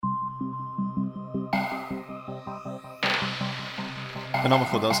به نام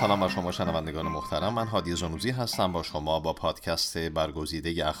خدا. سلام بر شما شنوندگان محترم، من هادی زنوزی هستم با شما با پادکست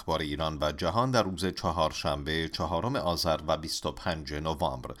برگزیده اخبار ایران و جهان در روز چهارشنبه 4 آذر و 25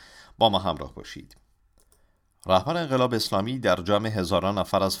 نوامبر با ما همراه باشید. رهبر انقلاب اسلامی در جمع هزاران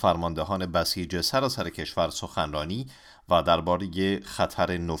نفر از فرماندهان بسیج سراسر کشور سخنرانی و درباره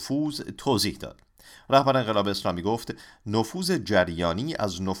خطر نفوذ توضیح داد. رهبر انقلاب اسلامی گفت نفوذ جریانی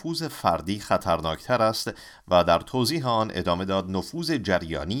از نفوذ فردی خطرناکتر است و در توضیح آن ادامه داد نفوذ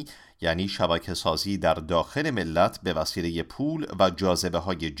جریانی یعنی شبکه سازی در داخل ملت به وسیله پول و جاذبه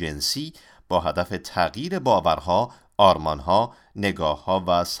های جنسی با هدف تغییر باورها، آرمانها، نگاهها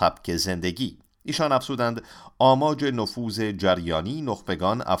و سبک زندگی. ایشان افزودند آماج نفوذ جریانی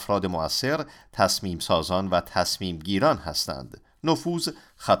نخبگان، افراد مؤثر، تصمیم سازان و تصمیم گیران هستند. نفوذ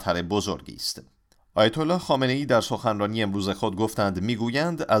خطر بزرگی است. آیت الله خامنه‌ای در سخنرانی امروز خود گفتند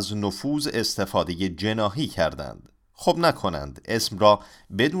میگویند از نفوذ استفاده جناحی کردند. خب نکنند، اسم را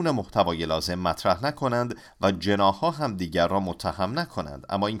بدون محتوای لازم مطرح نکنند و جناح‌ها هم دیگر را متهم نکنند،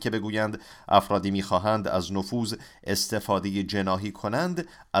 اما اینکه بگویند افرادی می‌خواهند از نفوذ استفاده جناحی کنند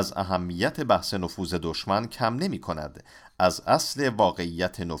از اهمیت بحث نفوذ دشمن کم نمی‌کند. از اصل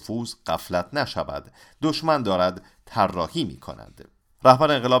واقعیت نفوذ غفلت نشود. دشمن دارد طراحی می‌کند.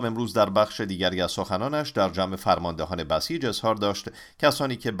 رهبر انقلاب امروز در بخش دیگری از سخنانش در جمع فرماندهان بسیج اظهار داشت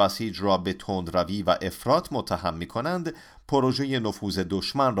کسانی که بسیج را به تندروی و افراط متهم می‌کنند پروژه نفوذ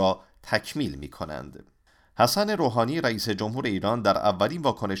دشمن را تکمیل می‌کنند. حسن روحانی رئیس جمهور ایران در اولین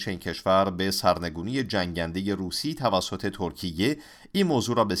واکنش این کشور به سرنگونی جنگنده روسی توسط ترکیه این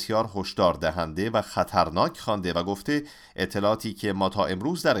موضوع را بسیار هشدار دهنده و خطرناک خوانده و گفته اطلاعاتی که ما تا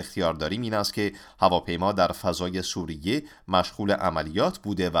امروز در اختیار داریم این است که هواپیما در فضای سوریه مشغول عملیات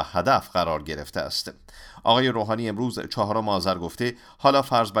بوده و هدف قرار گرفته است. آقای روحانی امروز 4 آذر گفته حالا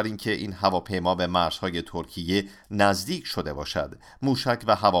فرض بر این که این هواپیما به مرزهای ترکیه نزدیک شده باشد، موشک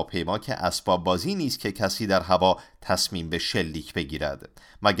و هواپیما که اسباب بازی نیست که کسی در هوا تصمیم به شلیک بگیرد.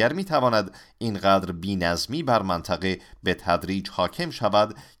 مگر میتواند اینقدر بی‌نظمی بر منطقه به تدریج حاکم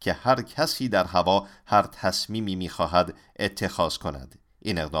شود که هر کسی در هوا هر تصمیمی میخواهد اتخاذ کند؟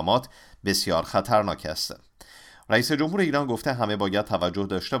 این اقدامات بسیار خطرناک است. رئیس جمهور ایران گفته همه باید توجه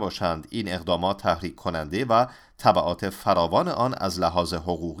داشته باشند این اقدامات تحریک کننده و تبعات فراوان آن از لحاظ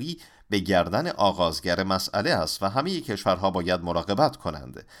حقوقی به گردن آغازگر مسئله است و همه کشورها باید مراقبت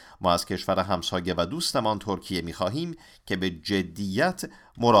کنند. ما از کشور همسایه و دوستمان ترکیه می‌خواهیم که به جدیت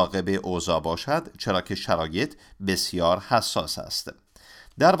مراقب اوضاع باشد، چرا که شرایط بسیار حساس است.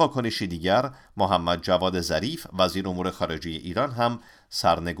 در واکنشی دیگر محمد جواد ظریف وزیر امور خارجه ایران هم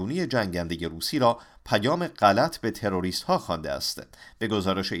سرنگونی جنگنده روسی را پیام غلط به تروریست ها خوانده است. به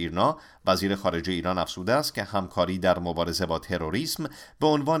گزارش ایرنا وزیر خارجه ایران افزوده است که همکاری در مبارزه با تروریسم به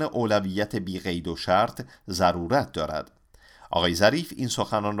عنوان اولویت بی قید و شرط ضرورت دارد. آقای ظریف این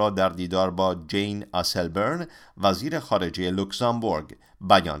سخنان را در دیدار با جین آسلبرن وزیر خارجه لوکزامبورگ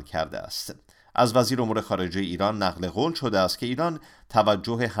بیان کرده است. از وزیر امور خارجه ایران نقل قول شده است که ایران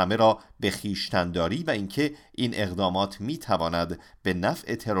توجه همه را به خویشتن‌داری و اینکه این اقدامات می‌تواند به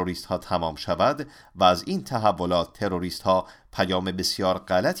نفع تروریست ها تمام شود و از این تحولات تروریست ها پیام بسیار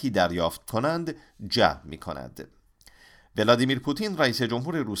غلطی دریافت کنند جلب می‌کند. ولادیمیر پوتین رئیس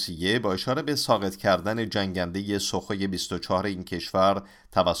جمهور روسیه با اشاره به ساقط کردن جنگنده سوخوی 24 این کشور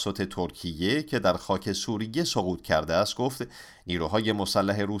توسط ترکیه که در خاک سوریه سقوط کرده است گفت نیروهای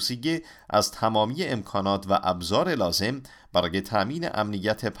مسلح روسیه از تمامی امکانات و ابزار لازم برای تأمین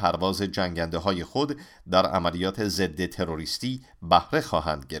امنیت پرواز جنگنده های خود در عملیات ضد تروریستی بهره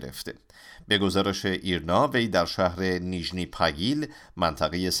خواهند گرفت. به گزارش ایرنا وی در شهر نیژنی پاگیل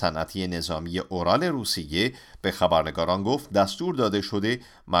منطقه صنعتی نظامی اورال روسیه به خبرنگاران گفت دستور داده شده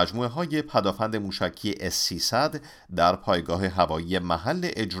مجموعه های پدافند موشکی S-300 در پایگاه هوایی محل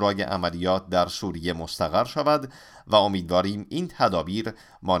اجرای عملیات در سوریه مستقر شود و امیدواریم این تدابیر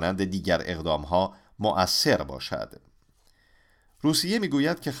مانند دیگر اقدامها مؤثر باشد. روسیه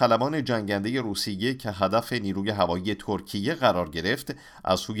میگوید که خلبان جنگنده روسیه که هدف نیروی هوایی ترکیه قرار گرفت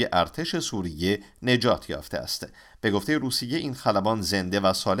از سوی ارتش سوریه نجات یافته است. به گفته روسیه این خلبان زنده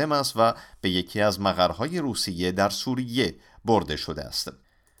و سالم است و به یکی از مقرهای روسیه در سوریه برده شده است.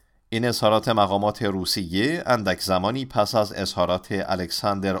 این اظهارات مقامات روسیه اندک زمانی پس از اظهارات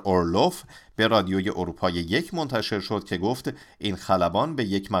الکساندر اورلوف به رادیوی اروپای 1 منتشر شد که گفت این خلبان به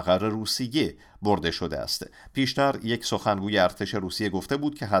یک مقر روسیه برده شده است. پیشتر یک سخنگوی ارتش روسیه گفته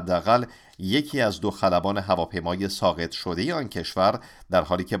بود که حداقل یکی از 2 خلبان هواپیمای ساقط شده آن کشور در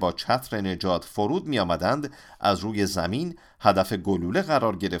حالی که با چتر نجات فرود می آمدند از روی زمین هدف گلوله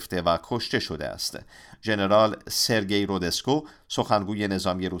قرار گرفته و کشته شده است. ژنرال سرگئی رودسکو سخنگوی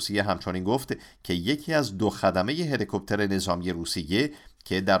نظامی روسیه همچنین گفت که یکی از 2 خدمه هلیکوپتر نظامی روسیه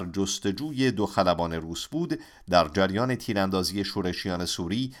که در جستجوی 2 خلبان روس بود در جریان تیراندازی شورشیان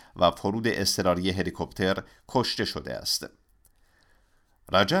سوری و فرود اضطراری هلیکوپتر کشته شده است.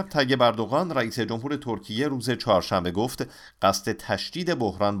 رجب طیب اردوغان رئیس جمهور ترکیه روز چهارشنبه گفت قصد تشدید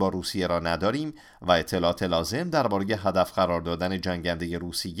بحران با روسیه را نداریم و اطلاعات لازم درباره هدف قرار دادن جنگنده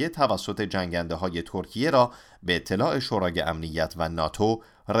روسیه توسط جنگنده های ترکیه را به اطلاع شورای امنیت و ناتو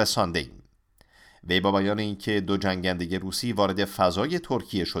رسانده‌ایم. وی با بیان اینکه 2 جنگنده روسی وارد فضای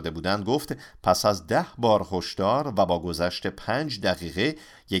ترکیه شده بودند گفت پس از 10 بار هشدار و با گذشت 5 دقیقه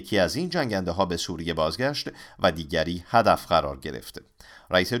یکی از این جنگنده ها به سوریه بازگشت و دیگری هدف قرار گرفت.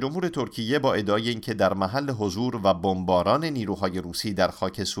 رئیس جمهور ترکیه با ادعای اینکه در محل حضور و بمباران نیروهای روسی در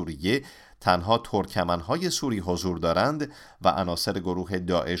خاک سوریه تنها ترکمنهای سوری حضور دارند و عناصر گروه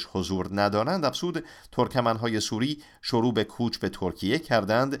داعش حضور ندارند افزود ترکمنهای سوری شروع به کوچ به ترکیه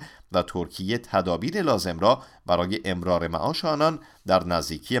کردند و ترکیه تدابیر لازم را برای امرار معاش آنان در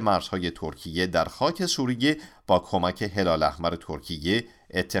نزدیکی مرزهای ترکیه در خاک سوریه با کمک هلال احمر ترکیه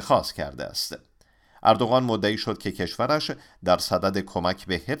اتخاذ کرده است. اردوغان مدعی شد که کشورش در صدد کمک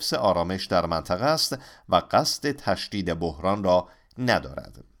به حفظ آرامش در منطقه است و قصد تشدید بحران را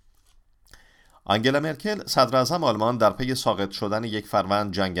ندارد. آنگلا مرکل صدر اعظم آلمان در پی ساقط شدن یک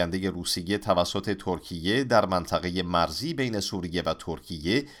فروند جنگنده روسیه توسط ترکیه در منطقه مرزی بین سوریه و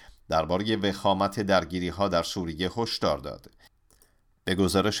ترکیه درباره وخامت درگیری‌ها در سوریه هشدار داد. به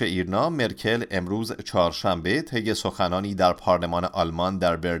گزارش ایرنا مرکل امروز چهارشنبه طی سخنانی در پارلمان آلمان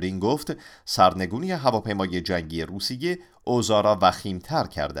در برلین گفت سرنگونی هواپیمای جنگی روسیه اوضاع را وخیم‌تر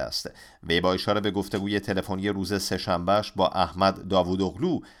کرده است. وی با اشاره به گفتگوی تلفنی روز سه‌شنبه‌اش با احمد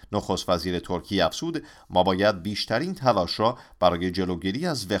داوودوغلو نخست وزیر ترکیه افزود ما باید بیشترین تلاش را برای جلوگیری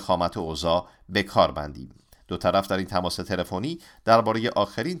از وخامت اوضاع به کار بندیم. 2 طرف در این تماس تلفنی درباره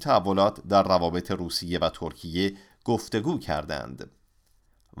آخرین تحولات در روابط روسیه و ترکیه گفتگو کردند.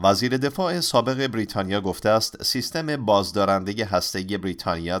 وزیر دفاع سابق بریتانیا گفته است سیستم بازدارنده هسته‌ای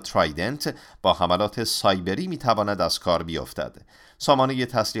بریتانیا ترایدنت با حملات سایبری میتواند از کار بیفتد. سامانه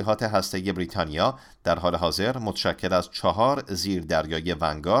تسلیحات هسته‌ای بریتانیا در حال حاضر متشکل از 4 زیردریایی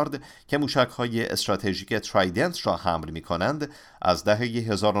ونگارد که موشک‌های استراتژیک ترایدنت را حمل می‌کنند از دهه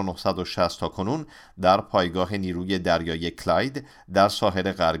 1960 تا کنون در پایگاه نیروی دریایی کلاید در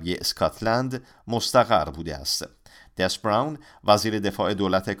ساحل غربی اسکاتلند مستقر بوده است. دس براون وزیر دفاع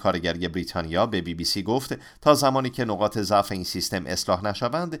دولت کارگری بریتانیا به BBC گفت تا زمانی که نقاط ضعف این سیستم اصلاح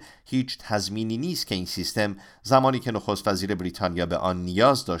نشوند هیچ تضمینی نیست که این سیستم زمانی که نخست وزیر بریتانیا به آن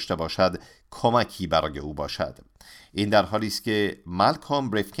نیاز داشته باشد کمکی برای او باشد. این در حالی است که مالکوم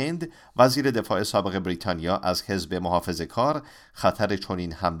بریفکند وزیر دفاع سابق بریتانیا از حزب محافظه‌کار خطر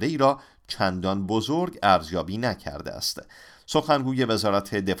چنین حمله‌ای را چندان بزرگ ارزیابی نکرده است. سخنگوی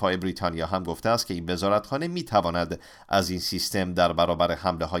وزارت دفاع بریتانیا هم گفته است که این وزارتخانه میتواند از این سیستم در برابر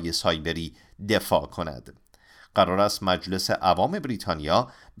حمله‌های سایبری دفاع کند. قرار است مجلس عوام بریتانیا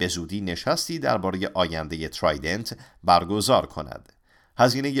به زودی نشستی درباره آینده ترایدنت برگزار کند.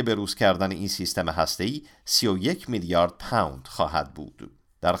 هزینه بروز کردن این سیستم هسته‌ای 31 میلیارد پوند خواهد بود.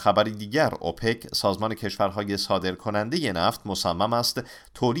 در خبری دیگر اوپک سازمان کشورهای صادرکننده نفت مصمم است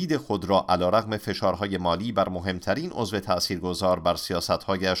تولید خود را علیرغم فشارهای مالی بر مهمترین عضو تاثیرگذار بر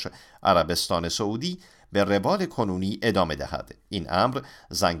سیاست‌هایش عربستان سعودی به روال کنونی ادامه دهد. این امر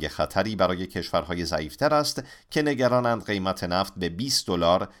زنگ خطری برای کشورهای ضعیف‌تر است که نگرانند قیمت نفت به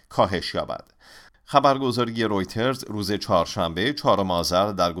 $20 کاهش یابد. خبرگزاری رویترز روز چهارشنبه 4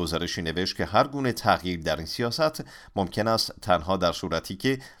 آذر در گزارشی نوشت که هر گونه تغییر در این سیاست ممکن است تنها در صورتی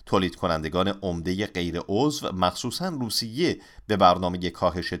که تولید کنندگان عمده غیر عضو مخصوصاً روسیه به برنامه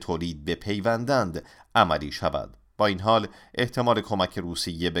کاهش تولید بپیوندند عملی شود. با این حال احتمال کمک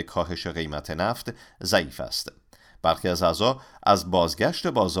روسیه به کاهش قیمت نفت ضعیف است. برخی از اعضا از بازگشت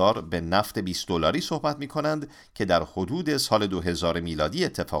بازار به نفت $20 صحبت می کنند که در حدود سال 2000 میلادی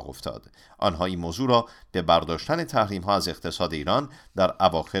اتفاق افتاد. آنها این موضوع را به برداشتن تحریم ها از اقتصاد ایران در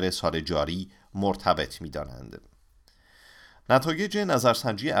اواخر سال جاری مرتبط می دانند. نتایج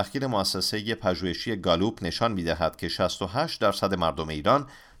نظرسنجی اخیر مؤسسه پژوهشی گالوپ نشان می دهد که 68% مردم ایران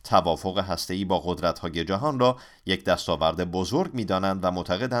توافق هسته‌ای با قدرت‌های جهان را یک دستاورد بزرگ می‌دانند و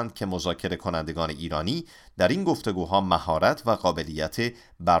معتقدند که مذاکره کنندگان ایرانی در این گفتگوها مهارت و قابلیت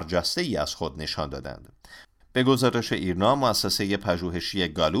برجسته‌ای از خود نشان دادند. به گزارش ایرنا، مؤسسه پژوهشی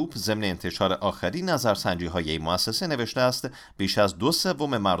گالوپ ضمن انتشار آخرین نظرسنجی‌های این مؤسسه نوشته است بیش از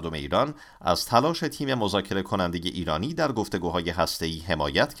 2/3 مردم ایران از تلاش تیم مذاکره کننده ایرانی در گفتگوهای هسته‌ای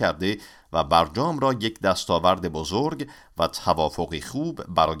حمایت کرده و برجام را یک دستاورد بزرگ و توافقی خوب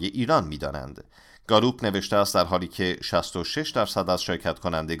برای ایران می‌دانند. گالوپ نوشته است در حالی که 66% از شرکت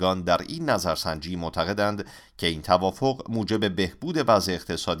کنندگان در این نظرسنجی معتقدند که این توافق موجب بهبود وضع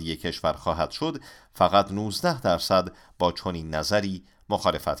اقتصادی کشور خواهد شد، فقط 19% با چنین نظری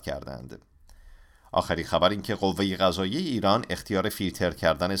مخالفت کردند. آخرین خبر این که قوه قضاییه ایران اختیار فیلتر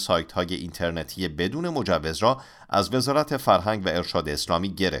کردن سایت‌های اینترنتی بدون مجوز را از وزارت فرهنگ و ارشاد اسلامی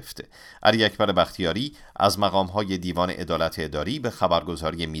گرفت. علی اکبر بختیاری از مقام‌های دیوان عدالت اداری به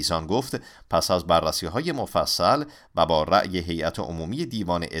خبرگزاری میزان گفت پس از بررسی‌های مفصل و با رأی هیئت عمومی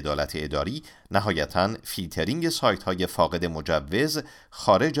دیوان عدالت اداری نهایتاً فیلترینگ سایت‌های فاقد مجوز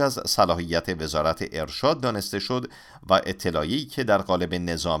خارج از صلاحیت وزارت ارشاد دانسته شد و اطلاعیه‌ای که در قالب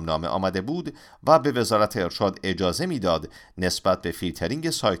نظامنامه آمده بود و به وزارت ارشاد اجازه میداد نسبت به فیلترینگ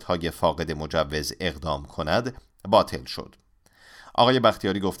سایت‌های فاقد مجوز اقدام کند باطل شد. آقای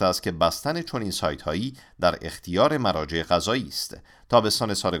بختیاری گفته است که بستن چنین سایت‌هایی در اختیار مراجع قضایی است.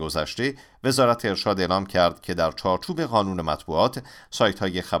 تابستان سال گذشته وزارت ارشاد اعلام کرد که در چارچوب قانون مطبوعات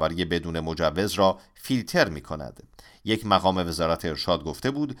سایت‌های خبری بدون مجوز را فیلتر می‌کند. یک مقام وزارت ارشاد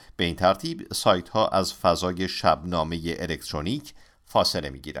گفته بود به این ترتیب سایت‌ها از فضای شبنامه الکترونیک فاصله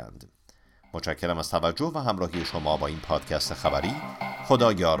می‌گیرند. متشکرم از توجه و همراهی شما با این پادکست خبری.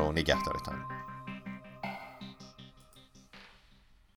 خدا یار و نگهدارتان.